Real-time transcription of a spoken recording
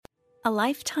A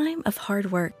lifetime of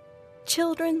hard work,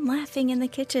 children laughing in the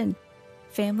kitchen,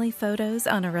 family photos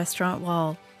on a restaurant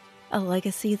wall, a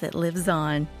legacy that lives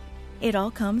on. It all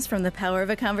comes from the power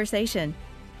of a conversation,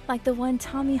 like the one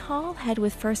Tommy Hall had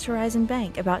with First Horizon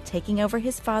Bank about taking over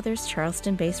his father's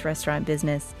Charleston-based restaurant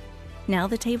business. Now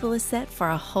the table is set for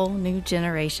a whole new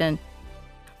generation.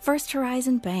 First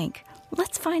Horizon Bank.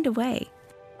 Let's find a way.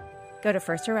 Go to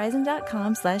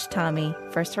firsthorizon.com/Tommy.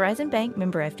 First Horizon Bank,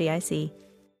 member FDIC.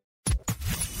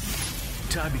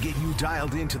 Time to get you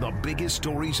dialed into the biggest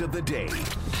stories of the day.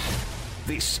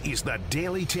 This is the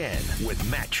Daily 10 with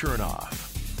Matt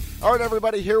Chernoff. All right,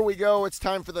 everybody, here we go. It's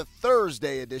time for the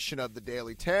Thursday edition of the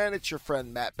Daily 10. It's your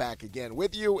friend Matt back again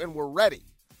with you, and we're ready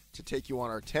to take you on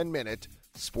our 10-minute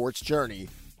sports journey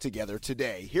together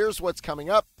today. Here's what's coming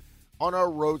up on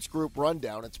our Rhodes Group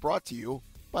Rundown. It's brought to you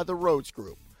by the Rhodes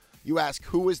Group. You ask,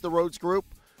 who is the Rhodes Group?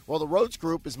 Well, the Rhodes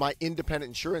Group is my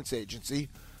independent insurance agency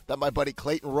that my buddy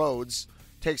Clayton Rhodes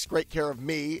takes great care of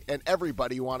me and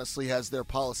everybody who honestly has their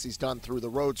policies done through the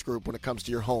Rhodes Group when it comes to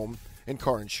your home and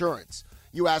car insurance.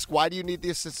 You ask, why do you need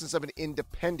the assistance of an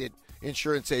independent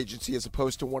insurance agency as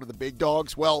opposed to one of the big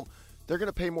dogs? Well, they're going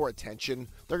to pay more attention.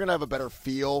 They're going to have a better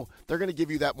feel. They're going to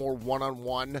give you that more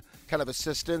one-on-one kind of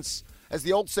assistance. As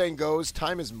the old saying goes,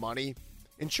 time is money.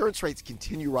 Insurance rates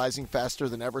continue rising faster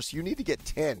than ever, so you need to get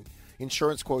 10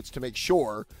 insurance quotes to make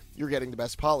sure you're getting the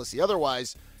best policy.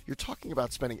 Otherwise, you're talking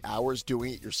about spending hours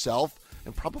doing it yourself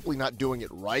and probably not doing it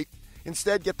right.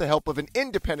 Instead, get the help of an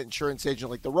independent insurance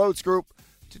agent like the Rhodes Group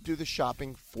to do the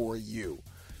shopping for you.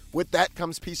 With that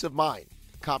comes peace of mind,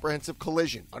 comprehensive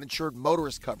collision, uninsured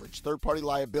motorist coverage, third-party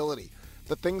liability,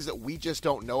 the things that we just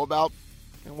don't know about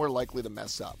and we're likely to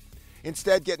mess up.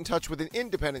 Instead, get in touch with an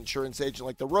independent insurance agent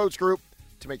like the Rhodes Group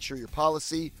to make sure your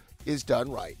policy is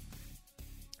done right.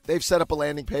 They've set up a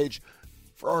landing page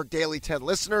for our Daily 10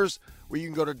 listeners where you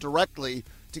can go to directly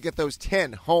to get those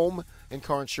 10 home and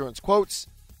car insurance quotes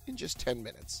in just 10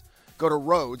 minutes. Go to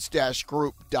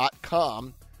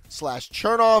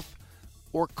rhodes-group.com/Chernoff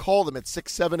or call them at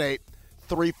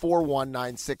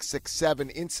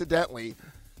 678-341-9667. Incidentally,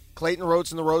 Clayton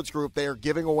Rhodes and the Rhodes Group, they are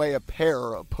giving away a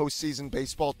pair of postseason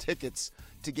baseball tickets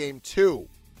to Game 2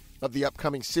 of the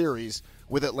upcoming series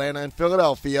with Atlanta and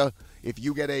Philadelphia. If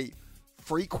you get a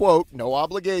free quote, no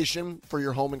obligation, for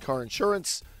your home and car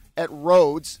insurance at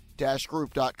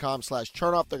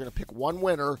rhodes-group.com/Chernoff, they're going to pick one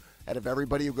winner out of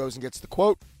everybody who goes and gets the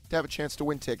quote to have a chance to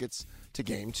win tickets to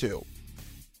Game 2.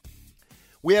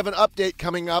 We have an update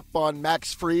coming up on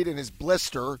Max Fried and his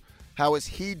blister. How is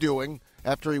he doing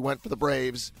after he went for the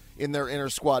Braves in their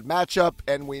inter-squad matchup?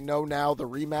 And we know now the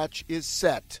rematch is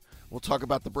set. We'll talk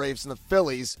about the Braves and the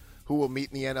Phillies, who will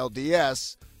meet in the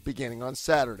NLDS beginning on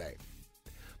Saturday.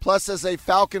 Plus, as a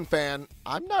Falcon fan,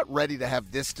 I'm not ready to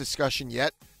have this discussion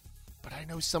yet, but I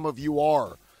know some of you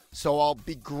are, so I'll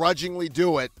begrudgingly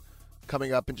do it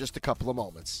coming up in just a couple of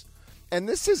moments. And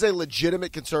this is a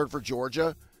legitimate concern for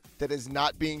Georgia that is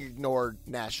not being ignored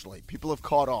nationally. People have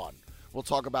caught on. We'll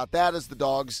talk about that as the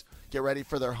Dogs get ready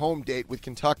for their home date with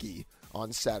Kentucky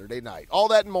on Saturday night. All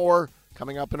that and more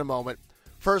coming up in a moment.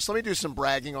 First, let me do some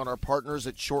bragging on our partners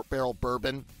at Short Barrel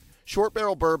Bourbon. Short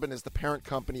Barrel Bourbon is the parent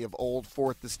company of Old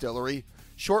Fourth Distillery.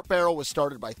 Short Barrel was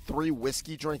started by 3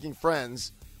 whiskey-drinking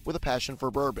friends with a passion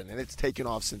for bourbon, and it's taken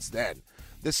off since then.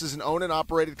 This is an owned and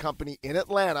operated company in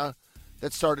Atlanta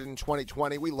that started in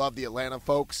 2020. We love the Atlanta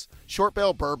folks. Short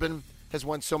Barrel Bourbon has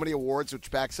won so many awards,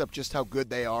 which backs up just how good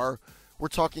they are. We're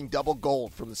talking double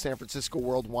gold from the San Francisco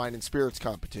World Wine and Spirits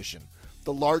Competition,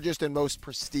 the largest and most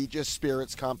prestigious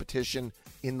spirits competition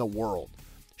in the world.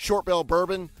 Short Barrel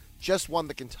Bourbon just won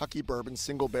the Kentucky Bourbon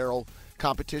Single Barrel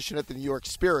Competition at the New York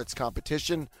Spirits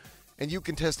Competition, and you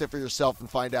can test it for yourself and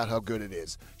find out how good it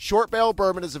is. Short Barrel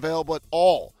Bourbon is available at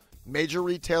all major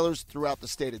retailers throughout the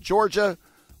state of Georgia,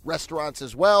 restaurants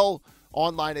as well,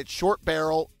 online at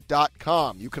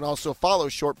shortbarrel.com. You can also follow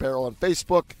Short Barrel on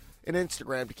Facebook and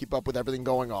Instagram to keep up with everything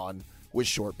going on with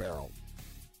Short Barrel.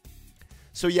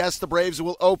 So yes, the Braves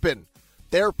will open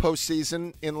their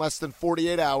postseason in less than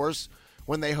 48 hours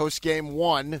when they host Game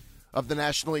 1 of the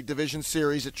National League Division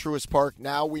Series at Truist Park.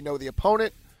 Now we know the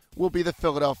opponent will be the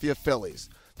Philadelphia Phillies.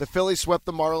 The Phillies swept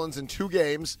the Marlins in 2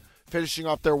 games, finishing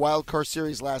off their wild card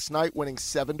series last night, winning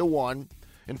 7-1.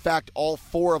 In fact, all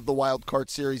 4 of the wild card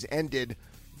series ended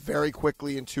very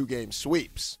quickly in 2-game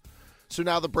sweeps. So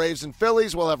now the Braves and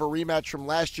Phillies will have a rematch from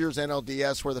last year's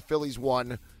NLDS where the Phillies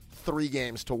won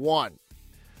 3-1.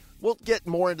 We'll get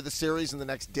more into the series in the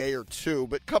next day or two,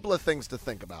 but a couple of things to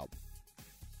think about.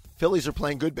 Phillies are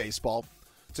playing good baseball.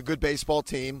 It's a good baseball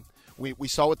team. We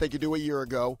saw what they could do a year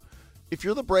ago. If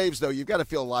you're the Braves, though, you've got to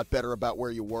feel a lot better about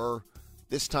where you were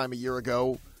this time a year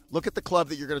ago. Look at the club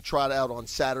that you're going to trot out on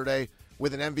Saturday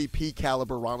with an MVP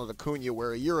caliber Ronald Acuna,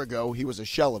 where a year ago he was a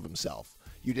shell of himself.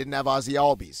 You didn't have Ozzy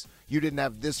Albies. You didn't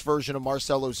have this version of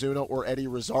Marcell Ozuna or Eddie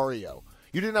Rosario.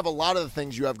 You didn't have a lot of the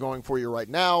things you have going for you right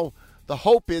now. The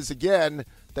hope is, again,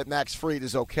 that Max Fried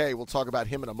is okay. We'll talk about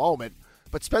him in a moment.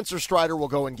 But Spencer Strider will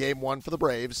go in Game 1 for the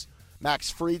Braves. Max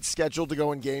Fried scheduled to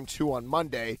go in Game 2 on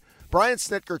Monday. Brian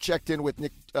Snitker checked in with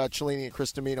Nick Cellini and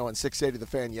Chris Domino on 680 The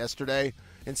Fan yesterday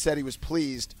and said he was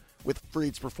pleased with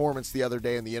Fried's performance the other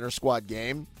day in the inter-squad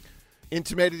game.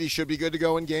 Intimated he should be good to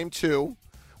go in Game 2.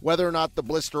 Whether or not the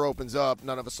blister opens up,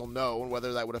 none of us will know, and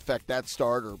whether that would affect that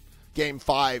start or Game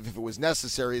 5, if it was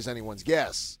necessary, is anyone's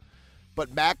guess.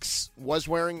 But Max was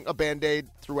wearing a Band-Aid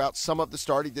throughout some of the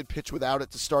start. He did pitch without it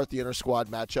to start the inter-squad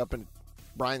matchup, and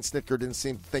Brian Snitker didn't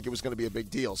seem to think it was going to be a big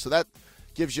deal. So that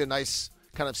gives you a nice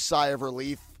kind of sigh of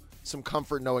relief, some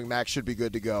comfort knowing Max should be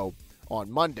good to go on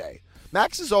Monday.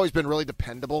 Max has always been really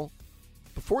dependable.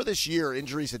 Before this year,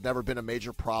 injuries had never been a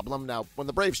major problem. Now, when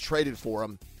the Braves traded for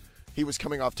him, he was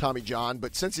coming off Tommy John,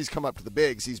 but since he's come up to the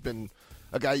bigs, he's been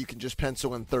a guy you can just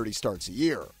pencil in 30 starts a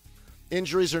year.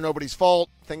 Injuries are nobody's fault.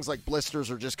 Things like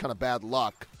blisters are just kind of bad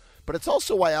luck. But it's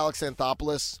also why Alex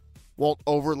Anthopoulos won't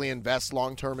overly invest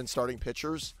long-term in starting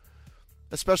pitchers,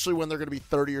 especially when they're going to be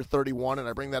 30 or 31. And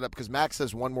I bring that up because Max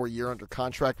has one more year under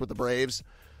contract with the Braves.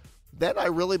 Then I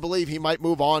really believe he might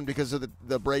move on because of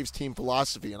the Braves team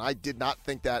philosophy. And I did not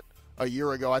think that a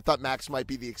year ago. I thought Max might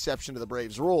be the exception to the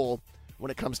Braves rule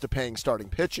when it comes to paying starting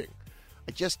pitching.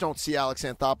 I just don't see Alex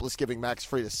Anthopoulos giving Max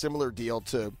Fried a similar deal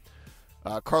to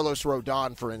Carlos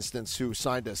Rodon, for instance, who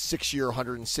signed a 6-year,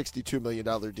 $162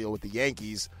 million deal with the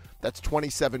Yankees. That's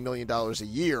 $27 million a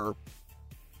year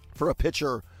for a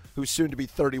pitcher who's soon to be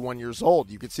 31 years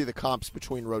old. You could see the comps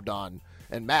between Rodon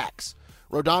and Max.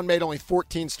 Rodon made only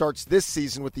 14 starts this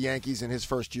season with the Yankees in his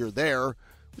first year there,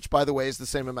 which, by the way, is the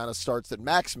same amount of starts that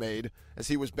Max made as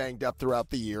he was banged up throughout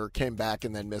the year, came back,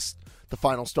 and then missed the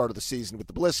final start of the season with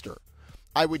the blister.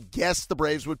 I would guess the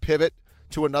Braves would pivot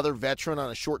to another veteran on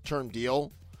a short-term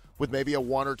deal with maybe a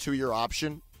 1 or 2 year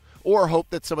option, or hope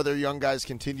that some of their young guys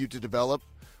continue to develop,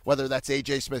 whether that's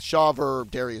A.J. Smith-Shawver,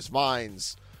 Darius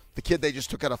Vines, the kid they just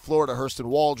took out of Florida, Hurston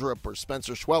Waldrop, or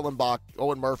Spencer Schwellenbach,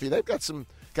 Owen Murphy. They've got some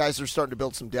guys that are starting to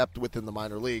build some depth within the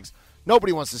minor leagues.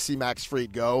 Nobody wants to see Max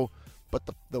Fried go, but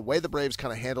the way the Braves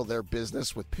kind of handle their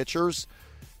business with pitchers,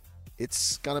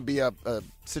 it's going to be a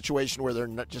situation where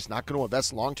they're just not going to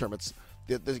invest long-term. It's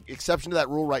the exception to that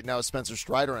rule right now is Spencer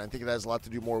Strider, and I think it has a lot to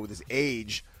do more with his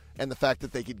age and the fact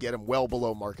that they could get him well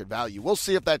below market value. We'll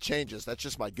see if that changes. That's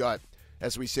just my gut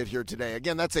as we sit here today.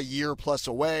 Again, that's a year plus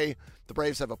away. The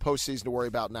Braves have a postseason to worry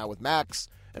about now with Max,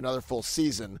 another full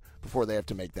season before they have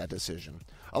to make that decision.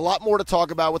 A lot more to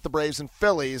talk about with the Braves and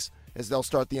Phillies as they'll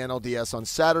start the NLDS on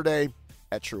Saturday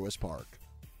at Truist Park.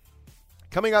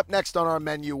 Coming up next on our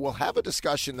menu, we'll have a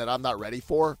discussion that I'm not ready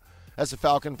for as a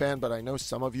Falcon fan, but I know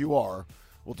some of you are.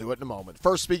 We'll do it in a moment.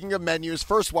 First, speaking of menus,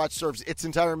 First Watch serves its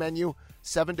entire menu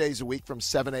 7 days a week from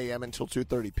 7 a.m. until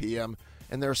 2:30 p.m.,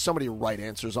 and there are so many right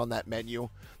answers on that menu.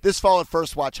 This fall at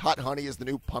First Watch, Hot Honey is the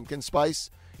new pumpkin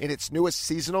spice. In its newest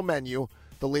seasonal menu,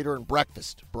 the leader in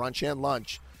breakfast, brunch, and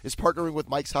lunch, is partnering with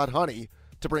Mike's Hot Honey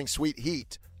to bring sweet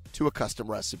heat to a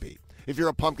custom recipe. If you're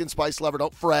a pumpkin spice lover,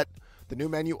 don't fret. The new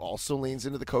menu also leans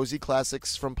into the cozy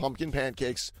classics from pumpkin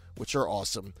pancakes, which are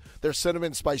awesome. There's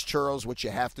cinnamon spice churros, which you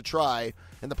have to try,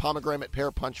 and the pomegranate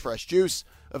pear punch fresh juice,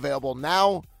 available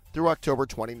now through October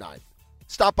 29th.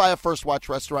 Stop by a First Watch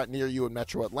restaurant near you in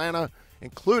Metro Atlanta,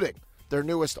 including their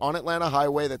newest on Atlanta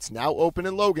Highway that's now open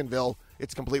in Loganville.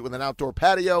 It's complete with an outdoor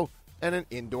patio and an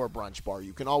indoor brunch bar.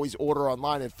 You can always order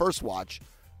online at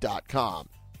firstwatch.com.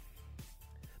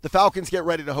 The Falcons get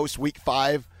ready to host Week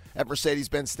 5 at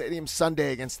Mercedes-Benz Stadium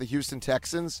Sunday against the Houston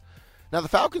Texans. Now, the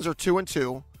Falcons are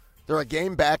 2-2. They're a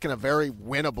game back in a very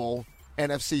winnable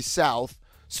NFC South.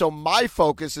 So my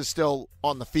focus is still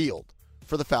on the field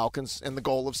for the Falcons and the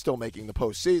goal of still making the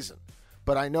postseason.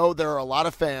 But I know there are a lot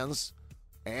of fans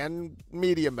and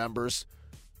media members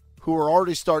who are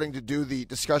already starting to do the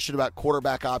discussion about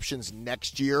quarterback options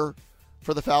next year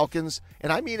for the Falcons.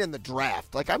 And I mean in the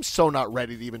draft. Like, I'm so not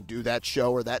ready to even do that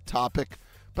show or that topic.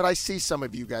 But I see some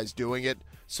of you guys doing it.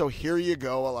 So here you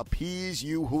go. I'll appease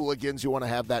you hooligans who want to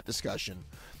have that discussion.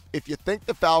 If you think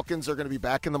the Falcons are going to be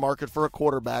back in the market for a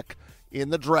quarterback in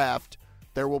the draft,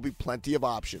 there will be plenty of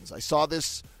options. I saw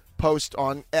this post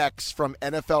on X from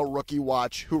NFL Rookie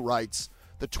Watch, who writes,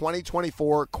 the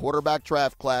 2024 quarterback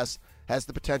draft class has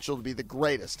the potential to be the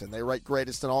greatest, and they write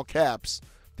greatest in all caps,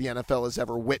 the NFL has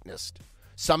ever witnessed.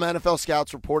 Some NFL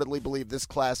scouts reportedly believe this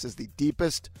class is the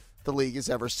deepest the league has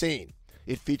ever seen.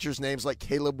 It features names like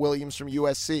Caleb Williams from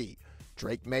USC,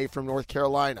 Drake May from North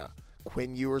Carolina,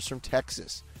 Quinn Ewers from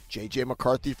Texas, J.J.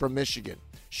 McCarthy from Michigan,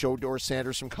 Shedeur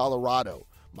Sanders from Colorado,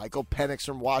 Michael Penix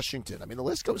from Washington. I mean, the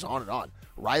list goes on and on.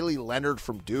 Riley Leonard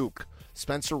from Duke,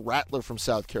 Spencer Rattler from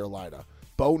South Carolina,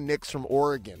 Bo Nix from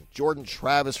Oregon, Jordan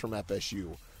Travis from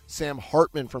FSU, Sam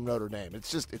Hartman from Notre Dame.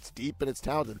 It's deep and it's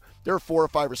talented. There are 4 or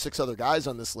 5 or 6 other guys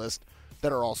on this list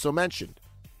that are also mentioned.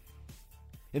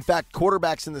 In fact,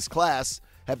 quarterbacks in this class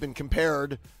have been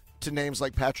compared to names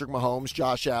like Patrick Mahomes,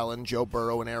 Josh Allen, Joe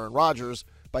Burrow, and Aaron Rodgers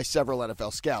by several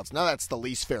NFL scouts. Now that's the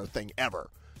least fair thing ever,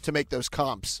 to make those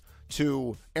comps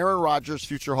to Aaron Rodgers,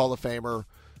 future Hall of Famer,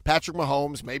 Patrick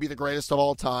Mahomes, maybe the greatest of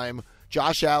all time,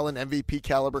 Josh Allen, MVP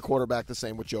caliber quarterback, the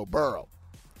same with Joe Burrow.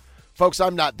 Folks,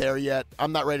 I'm not there yet.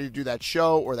 I'm not ready to do that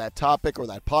show or that topic or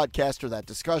that podcast or that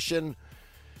discussion.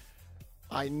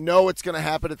 I know it's going to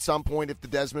happen at some point if the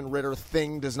Desmond Ridder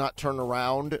thing does not turn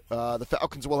around. The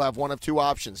Falcons will have one of 2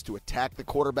 options: to attack the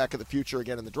quarterback of the future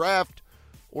again in the draft,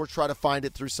 or try to find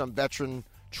it through some veteran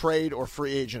trade or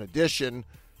free agent addition.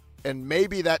 And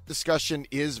maybe that discussion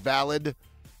is valid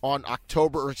on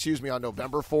November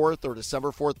 4th or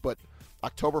December 4th, but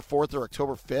October 4th or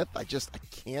October 5th, I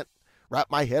can't wrap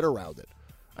my head around it.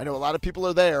 I know a lot of people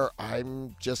are there.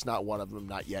 I'm just not one of them,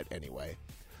 not yet anyway.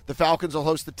 The Falcons will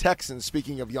host the Texans.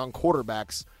 Speaking of young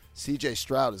quarterbacks, C.J.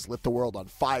 Stroud has lit the world on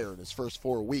fire in his first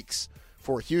 4 weeks.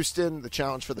 For Houston, the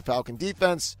challenge for the Falcon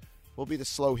defense will be to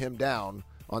slow him down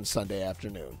on Sunday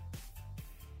afternoon.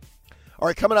 All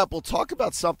right, coming up, we'll talk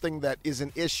about something that is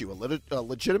an issue, a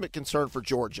legitimate concern for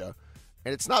Georgia,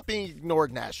 and it's not being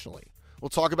ignored nationally. We'll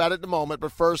talk about it in a moment,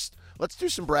 but first, let's do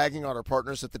some bragging on our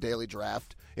partners at the Daily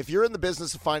Draft. If you're in the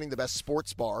business of finding the best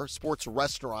sports bar, sports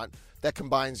restaurant that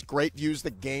combines great views,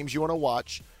 the games you want to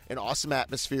watch, an awesome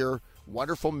atmosphere,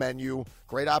 wonderful menu,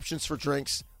 great options for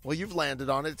drinks, well, you've landed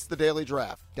on it. It's the Daily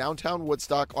Draft, downtown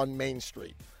Woodstock on Main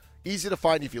Street. Easy to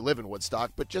find if you live in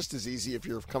Woodstock, but just as easy if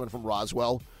you're coming from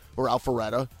Roswell or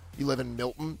Alpharetta. You live in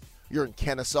Milton, you're in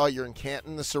Kennesaw, you're in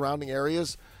Canton, the surrounding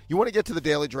areas. You want to get to the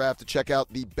Daily Draft to check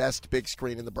out the best big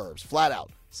screen in the burbs. Flat out,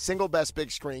 single best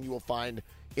big screen you will find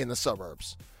in the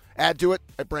suburbs. Add to it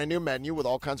a brand new menu with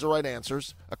all kinds of right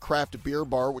answers, a craft beer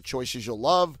bar with choices you'll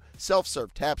love,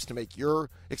 self-serve taps to make your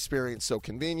experience so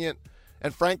convenient,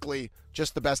 and frankly,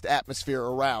 just the best atmosphere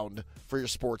around for your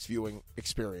sports viewing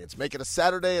experience. Make it a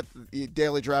Saturday at the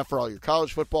Daily Draft for all your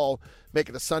college football. Make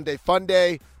it a Sunday fun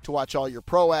day to watch all your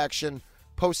pro action,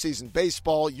 postseason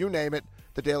baseball, you name it.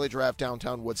 The Daily Draft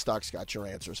downtown Woodstock's got your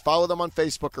answers. Follow them on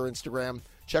Facebook or Instagram.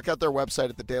 Check out their website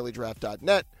at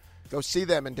thedailydraft.net. Go see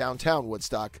them in downtown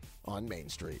Woodstock on Main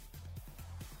Street.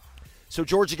 So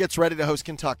Georgia gets ready to host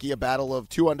Kentucky, a battle of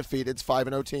 2 undefeateds,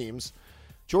 5-0 teams.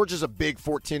 Georgia's a big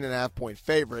 14.5-point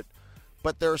favorite,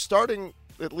 but there are starting,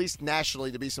 at least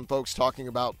nationally, to be some folks talking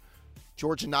about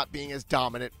Georgia not being as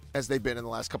dominant as they've been in the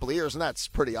last couple of years, and that's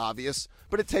pretty obvious.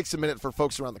 But it takes a minute for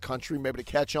folks around the country maybe to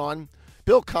catch on.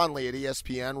 Bill Conley at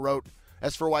ESPN wrote,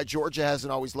 as for why Georgia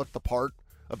hasn't always looked the part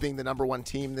of being the number 1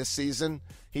 team this season,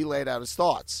 he laid out his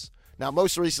thoughts. Now,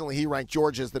 most recently, he ranked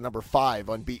Georgia as the number 5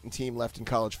 unbeaten team left in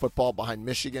college football behind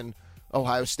Michigan,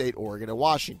 Ohio State, Oregon, and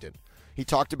Washington. He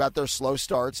talked about their slow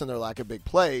starts and their lack of big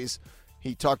plays.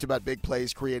 He talked about big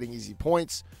plays creating easy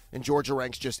points, and Georgia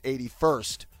ranks just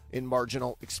 81st in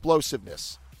marginal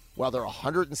explosiveness. While they're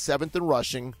 107th in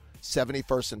rushing,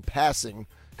 71st in passing,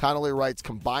 Connolly writes,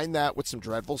 combine that with some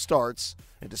dreadful starts,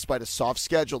 and despite a soft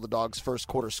schedule, the Dogs' first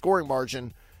quarter scoring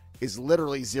margin is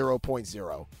literally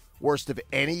 0.0. Worst of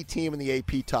any team in the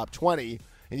AP top 20,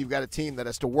 and you've got a team that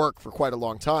has to work for quite a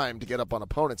long time to get up on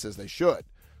opponents as they should.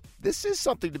 This is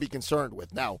something to be concerned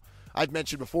with. Now, I've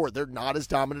mentioned before, they're not as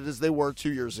dominant as they were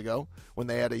 2 years ago when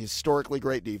they had a historically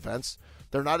great defense.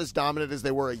 They're not as dominant as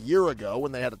they were a year ago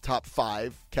when they had a top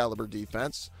 5 caliber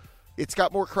defense. It's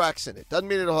got more cracks in it. Doesn't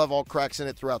mean it'll have all cracks in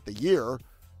it throughout the year,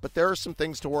 but there are some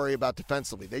things to worry about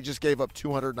defensively. They just gave up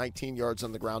 219 yards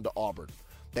on the ground to Auburn.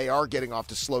 They are getting off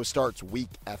to slow starts week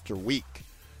after week.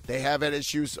 They have had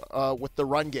issues with the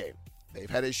run game. They've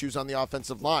had issues on the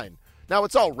offensive line. Now,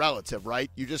 it's all relative,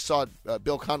 right? You just saw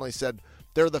Bill Connolly said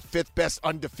they're the 5th best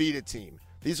undefeated team.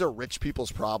 These are rich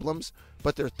people's problems,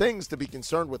 but they're things to be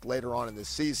concerned with later on in this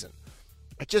season.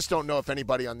 I just don't know if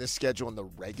anybody on this schedule in the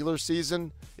regular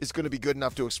season is going to be good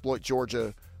enough to exploit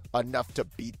Georgia enough to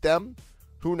beat them.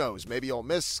 Who knows? Maybe Ole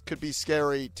Miss could be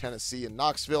scary. Tennessee and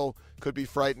Knoxville could be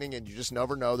frightening, and you just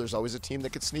never know. There's always a team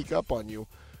that could sneak up on you.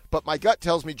 But my gut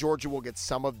tells me Georgia will get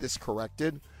some of this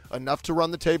corrected, enough to run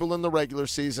the table in the regular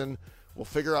season. We'll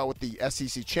figure out what the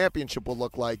SEC championship will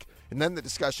look like, and then the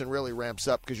discussion really ramps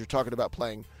up because you're talking about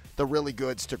playing the really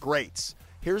goods to greats.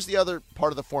 Here's the other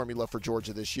part of the formula for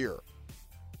Georgia this year.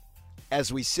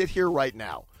 as we sit here right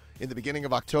now, in the beginning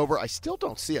of October, I still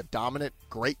don't see a dominant,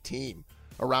 great team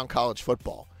around college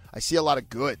football. I see a lot of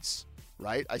goods,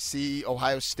 right? I see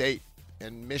Ohio State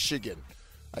and Michigan.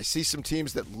 I see some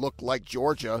teams that look like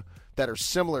Georgia that are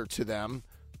similar to them,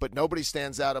 but nobody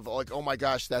stands out of like, oh my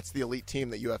gosh, that's the elite team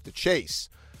that you have to chase.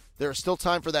 There's still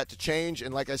time for that to change,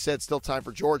 and like I said, still time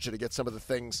for Georgia to get some of the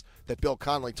things that Bill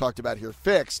Connolly talked about here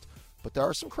fixed, but there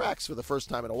are some cracks for the first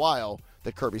time in a while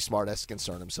that Kirby Smart has to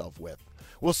concern himself with.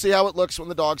 We'll see how it looks when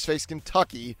the Dogs face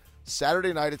Kentucky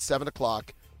Saturday night at 7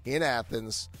 o'clock in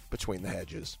Athens between the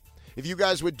hedges. If you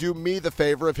guys would do me the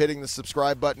favor of hitting the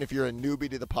subscribe button if you're a newbie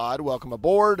to the pod, welcome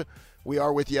aboard. We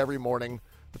are with you every morning.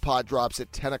 The pod drops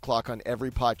at 10 o'clock on every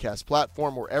podcast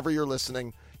platform. Wherever you're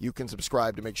listening, you can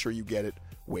subscribe to make sure you get it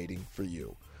waiting for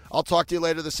you. I'll talk to you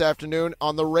later this afternoon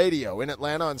on the radio in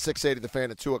Atlanta on 680 The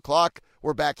Fan at 2 o'clock.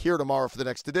 We're back here tomorrow for the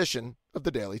next edition of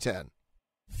the Daily 10.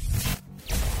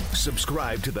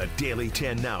 Subscribe to the Daily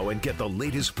 10 now and get the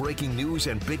latest breaking news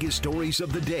and biggest stories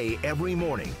of the day every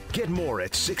morning. Get more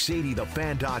at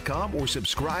 680thefan.com or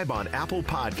subscribe on Apple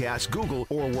Podcasts, Google,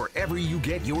 or wherever you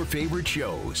get your favorite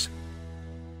shows.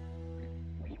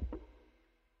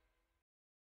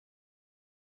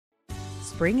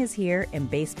 Spring is here and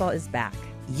baseball is back.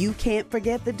 You can't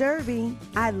forget the Derby.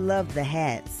 I love the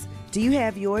hats. Do you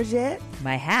have yours yet?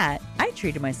 My hat? I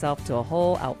treated myself to a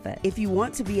whole outfit. If you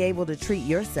want to be able to treat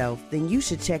yourself, then you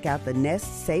should check out the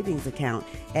Nest Savings Account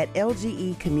at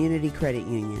LGE Community Credit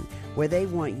Union, where they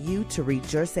want you to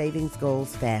reach your savings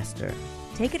goals faster.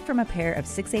 Take it from a pair of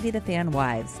 680 The Fan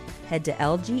wives. Head to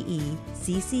lgeccu.org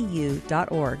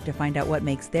to find out what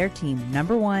makes their team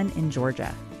 #1 in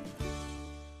Georgia.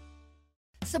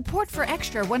 Support for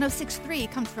Extra 106.3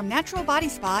 comes from Natural Body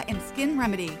Spa and Skin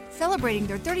Remedy, celebrating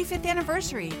their 35th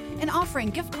anniversary and offering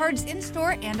gift cards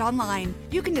in-store and online.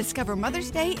 You can discover Mother's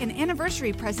Day and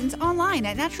anniversary presents online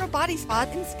at Natural Body Spa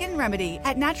and Skin Remedy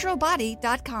at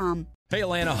naturalbody.com. Hey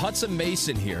Atlanta, Hudson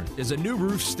Mason here. Is a new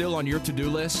roof still on your to-do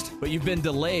list, but you've been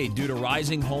delayed due to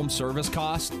rising home service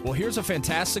costs? Well, here's a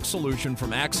fantastic solution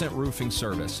from Accent Roofing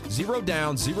Service. 0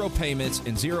 down, 0 payments,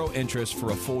 and 0 interest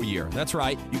for a full year. That's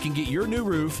right. You can get your new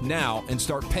roof now and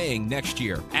start paying next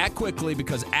year. Act quickly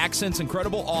because Accent's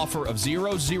incredible offer of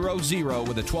 000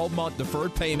 with a 12-month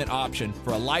deferred payment option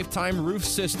for a lifetime roof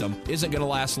system isn't going to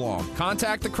last long.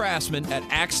 Contact the craftsman at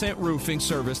Accent Roofing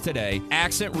Service today,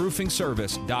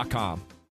 accentroofingservice.com.